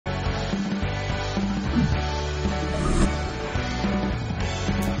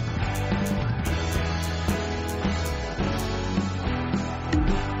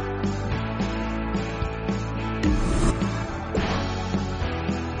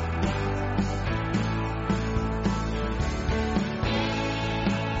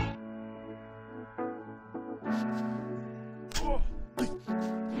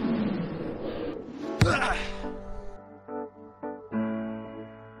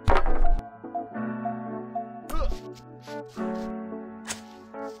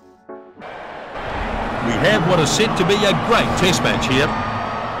We have what is set to be a great test match here.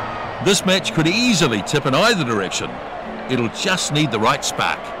 This match could easily tip in either direction. It'll just need the right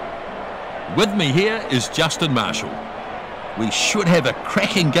spark. With me here is Justin Marshall. We should have a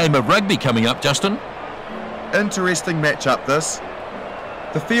cracking game of rugby coming up, Justin. Interesting matchup this.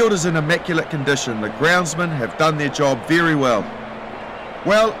 The field is in immaculate condition. The groundsmen have done their job very well.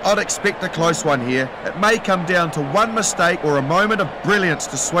 Well, I'd expect a close one here. It may come down to one mistake or a moment of brilliance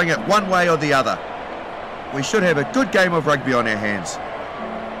to swing it one way or the other. We should have a good game of rugby on our hands.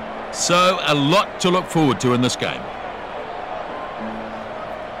 So, a lot to look forward to in this game.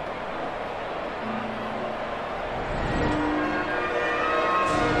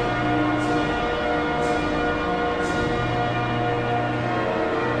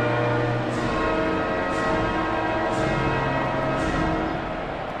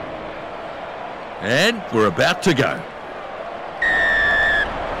 And we're about to go.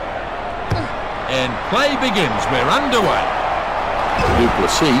 And play begins. We're underway.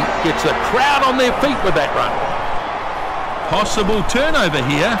 Duplessis gets the crowd on their feet with that run. Possible turnover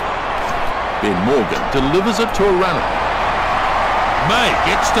here. Ben Morgan delivers it to a runner. May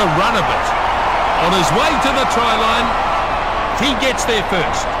gets to run a bit. On his way to the try line, he gets there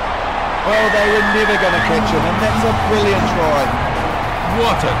first. Oh, they were never going to catch him, and that's a brilliant try.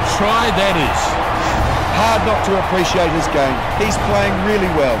 What a try that is. Hard not to appreciate his game. He's playing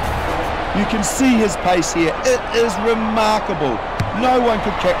really well. You can see his pace here. It is remarkable. No one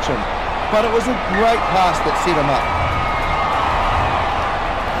could catch him, but it was a great pass that set him up.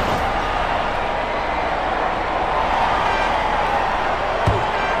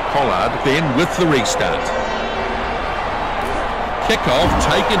 Pollard then with the restart. Kick-off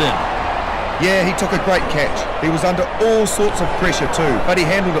taken in. Yeah, he took a great catch. He was under all sorts of pressure too, but he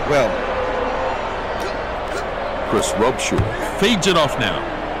handled it well. Chris Robshaw feeds it off now.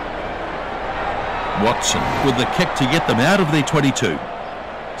 Watson with the kick to get them out of their 22.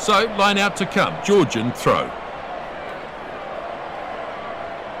 So, line out to come. Georgian throw.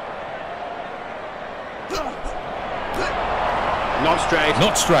 Not straight.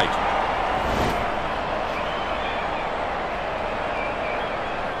 Not straight.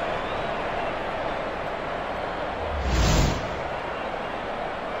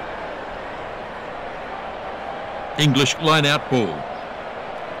 English line out ball.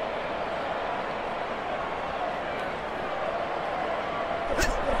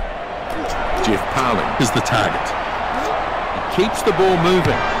 Jeff Parling is the target. He keeps the ball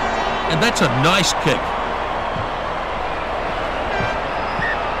moving, and that's a nice kick.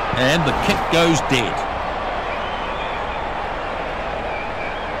 And the kick goes dead.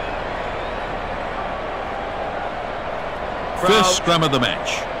 First scrum of the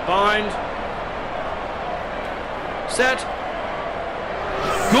match. Bind. Set.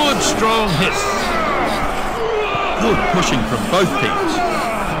 Good strong hit. Good pushing from both teams.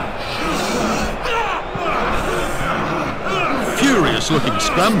 Furious looking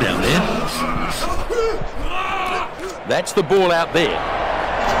scrum down there. That's the ball out there.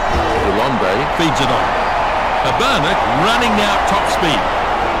 Delonde feeds it on. Abarnett running now at top speed.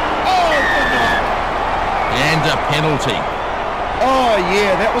 Oh, good night. And a penalty. Oh,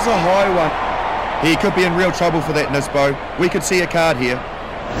 yeah, that was a high one. He could be in real trouble for that, Nisbo. We could see a card here.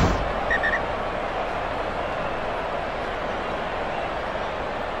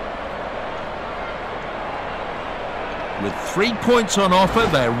 With 3 points on offer,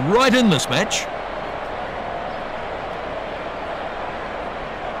 they're right in this match.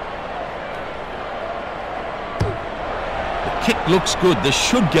 The kick looks good. This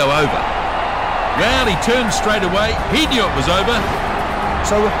should go over. Well, he turned straight away. He knew it was over.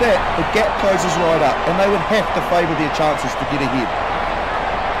 So with that, the gap closes right up, and they would have to favour their chances to get ahead.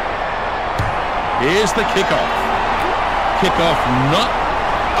 Here's the kickoff. Kickoff not.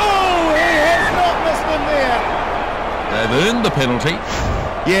 Oh, he has not missed him there. They've earned the penalty.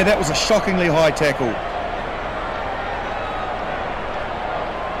 Yeah, that was a shockingly high tackle.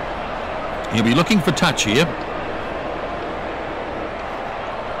 He'll be looking for touch here.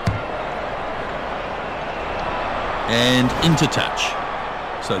 And into touch.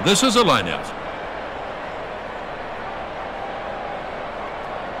 So this is a line out.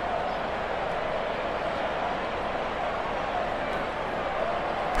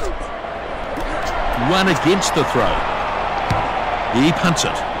 One against the throw. He punts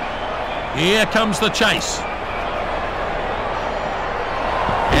it. Here comes the chase.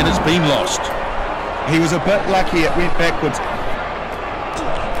 And it's been lost. He was a bit lucky it went backwards.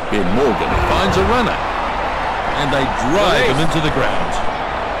 Ben Morgan finds a runner. And they drive him into the ground.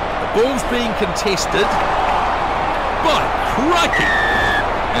 The ball's being contested. By crikey!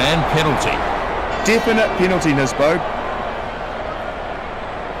 And penalty. Definite penalty, Nisbo.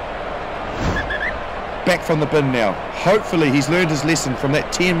 Back from the bin now. Hopefully he's learned his lesson from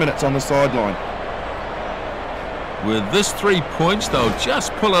that 10 minutes on the sideline. With this 3 points, they'll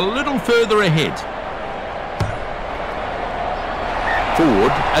just pull a little further ahead.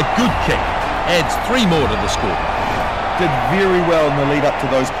 Forward, a good kick. Adds 3 more to the score. Did very well in the lead up to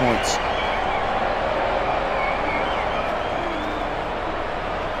those points.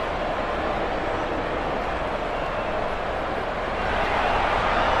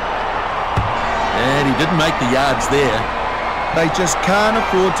 And he didn't make the yards there. They just can't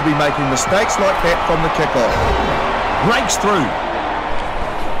afford to be making mistakes like that from the kickoff. Breaks through.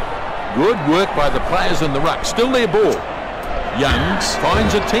 Good work by the players in the ruck. Still their ball. Youngs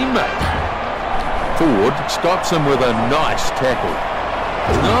finds a teammate. Forward stops him with a nice tackle.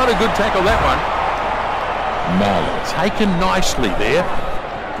 Not a good tackle, that one. Marley taken nicely there.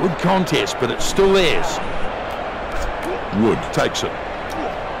 Good contest, but it's still theirs. Wood takes it.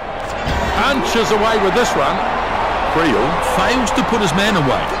 Punches away with this one. Creel fails to put his man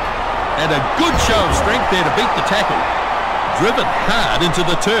away. And a good show of strength there to beat the tackle. Driven hard into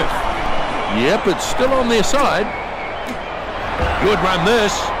the turf. Yep, it's still on their side. Good run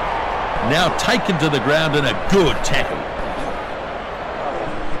this. Now taken to the ground in a good tackle.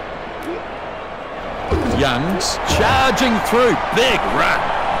 Youngs charging through. Big run.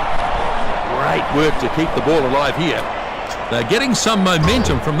 Great work to keep the ball alive here. They're getting some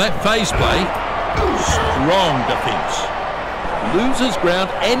momentum from that phase play. Strong defence. Loses ground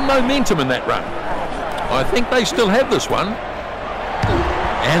and momentum in that run. I think they still have this one.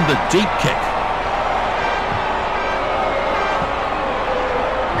 And the deep kick.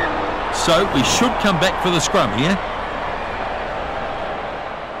 So we should come back for the scrum here.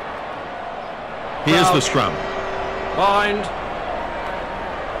 Here's the scrum. Bind.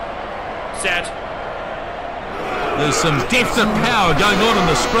 Set. There's some definite power going on in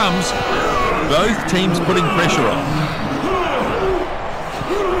the scrums. Both teams putting pressure on.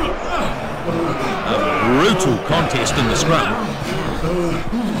 A brutal contest in the scrum.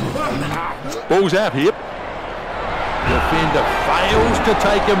 Ball's out here. Defender fails to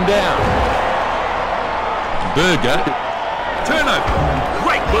take him down. Berger. Turnover.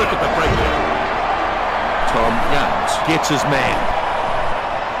 Great work at the breakdown. Tom Youngs gets his man.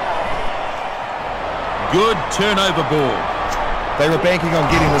 Good turnover ball. They were banking on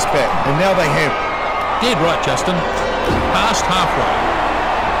getting this back, and now they have. Dead right, Justin. Past halfway.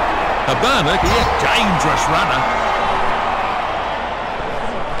 Habana, dangerous runner.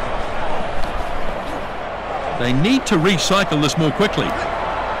 They need to recycle this more quickly.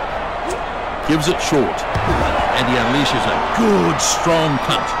 Gives it short. And he unleashes a good, strong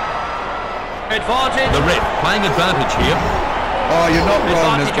punt. Advantage. The ref playing advantage here. Oh, you're not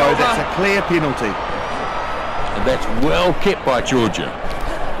wrong, Advantage Nisbo. over. That's a clear penalty. And that's well kept by Georgia.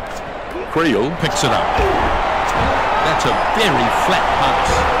 Creel picks it up. That's a very flat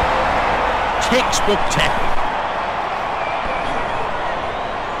pass. Textbook tackle.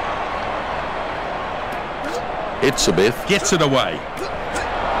 Itzebeth gets it away.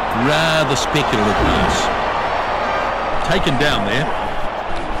 Rather speculative pass. Taken down there.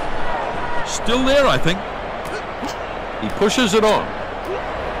 Still there, I think. He pushes it on.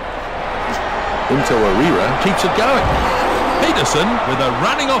 Into Arira keeps it going. Peterson with a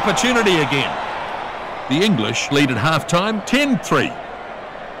running opportunity again. The English lead at half-time, 10-3.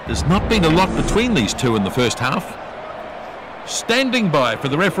 There's not been a lot between these two in the first half. Standing by for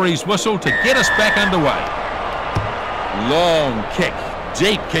the referee's whistle to get us back underway. Long kick,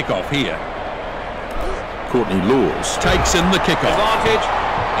 deep kickoff here. Courtney Laws takes in the kickoff. Advantage.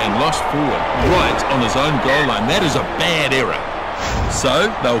 And lost forward, right on his own goal line. That is a bad error.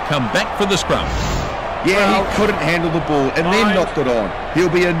 So they'll come back for the scrum. Yeah, he couldn't handle the ball and then knocked it on. He'll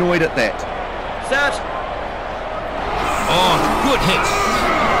be annoyed at that. Set. Oh, good hit.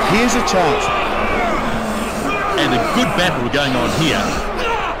 Here's a chance. And a good battle going on here.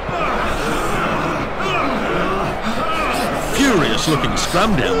 Furious looking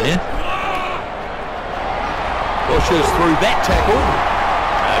scrum down there. Pushes through that tackle.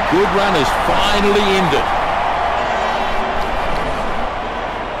 A good run is finally ended.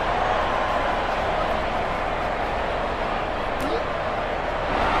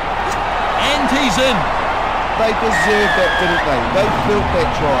 And he's in. They deserved that, didn't they? They built that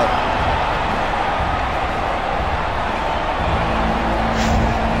try.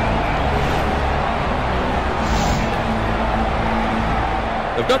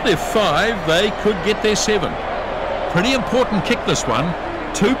 They've got their 5, they could get their 7. Pretty important kick this one.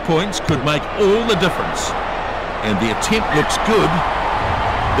 2 points could make all the difference. And the attempt looks good.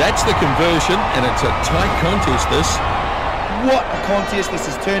 That's the conversion, and it's a tight contest, this. What a contest this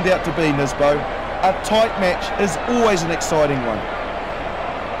has turned out to be, Nisbo. A tight match is always an exciting one.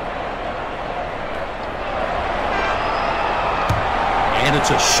 And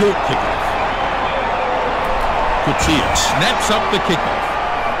it's a short kickoff. Kutsia snaps up the kickoff.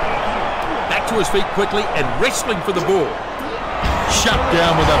 Back to his feet quickly and wrestling for the ball. Shut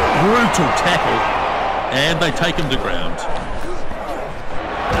down with a brutal tackle, and they take him to ground.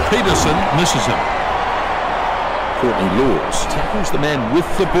 Peterson misses him. Courtney Laws tackles the man with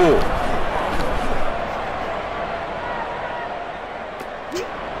the ball.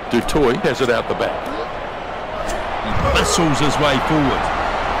 Dutoy has it out the back. He bustles his way forward.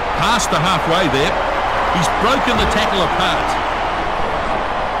 Past the halfway there. He's broken the tackle apart.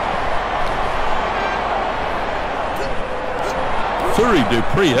 Furi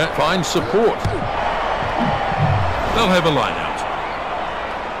Dupria finds support. They'll have a line out.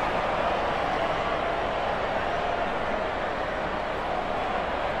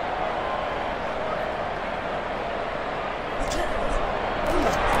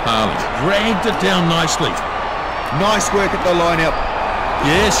 Dragged it down nicely. Nice work at the line-out.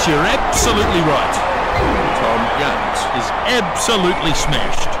 Yes, you're absolutely right. Tom Youngs is absolutely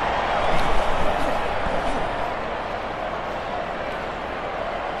smashed.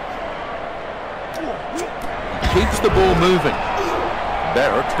 He keeps the ball moving.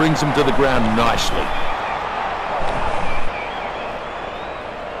 Barrett brings him to the ground nicely.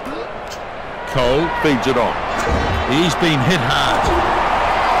 Cole feeds it on. He's been hit hard.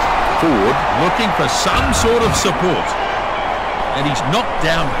 Forward looking for some sort of support, and he's knocked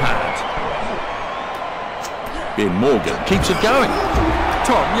down hard. Ben Morgan keeps it going.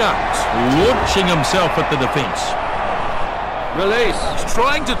 Tom Youngs launching himself at the defence. Release. He's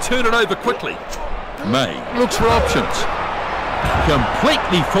trying to turn it over quickly. May looks for options.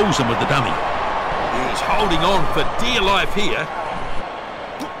 Completely fools him with the dummy. He's holding on for dear life here.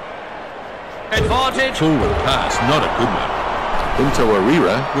 Advantage. Forward pass, not a good one. Into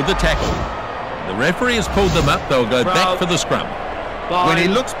Arira with the tackle. The referee has pulled them up. They'll go back for the scrum. When he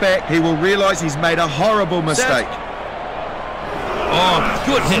looks back, he will realise he's made a horrible mistake. Oh,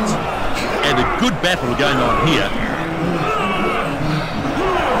 good hit. And a good battle going on here.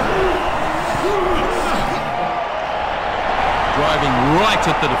 Driving right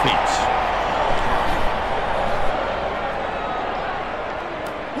at the defence.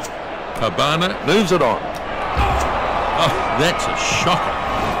 Habana moves it on. Oh, that's a shocker.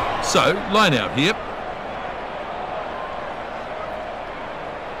 So, line out here.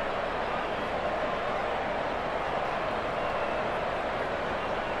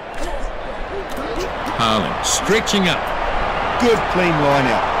 Harlan stretching up. Good clean line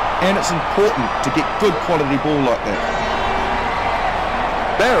out. And it's important to get good quality ball like that.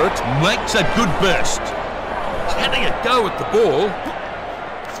 Barrett makes a good burst. He's having a go at the ball.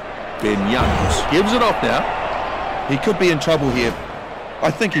 Ben Youngs gives it off now. He could be in trouble here. I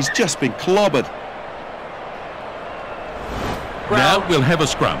think he's just been clobbered. Now we'll have a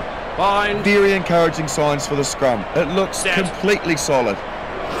scrum. Fine. Very encouraging signs for the scrum. It looks completely solid.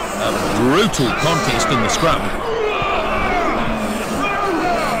 A brutal contest in the scrum.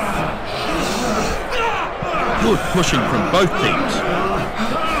 Good pushing from both teams.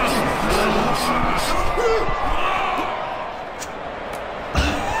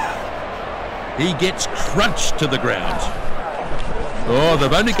 He gets crunched to the ground. Oh,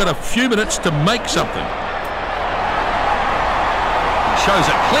 they've only got a few minutes to make something. He shows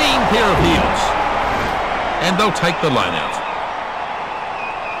a clean pair of heels. And they'll take the line out.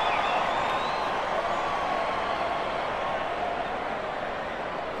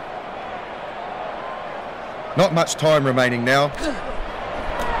 Not much time remaining now.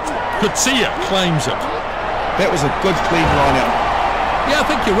 Kutsia claims it. That was a good clean line out. Yeah, I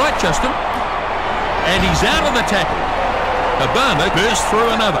think you're right, Justin. And he's out of the tackle. Habana bursts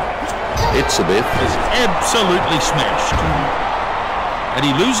through another. Itzebeth is absolutely smashed. And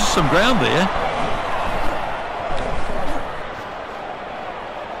he loses some ground there.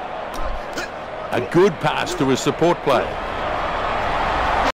 A good pass to his support player.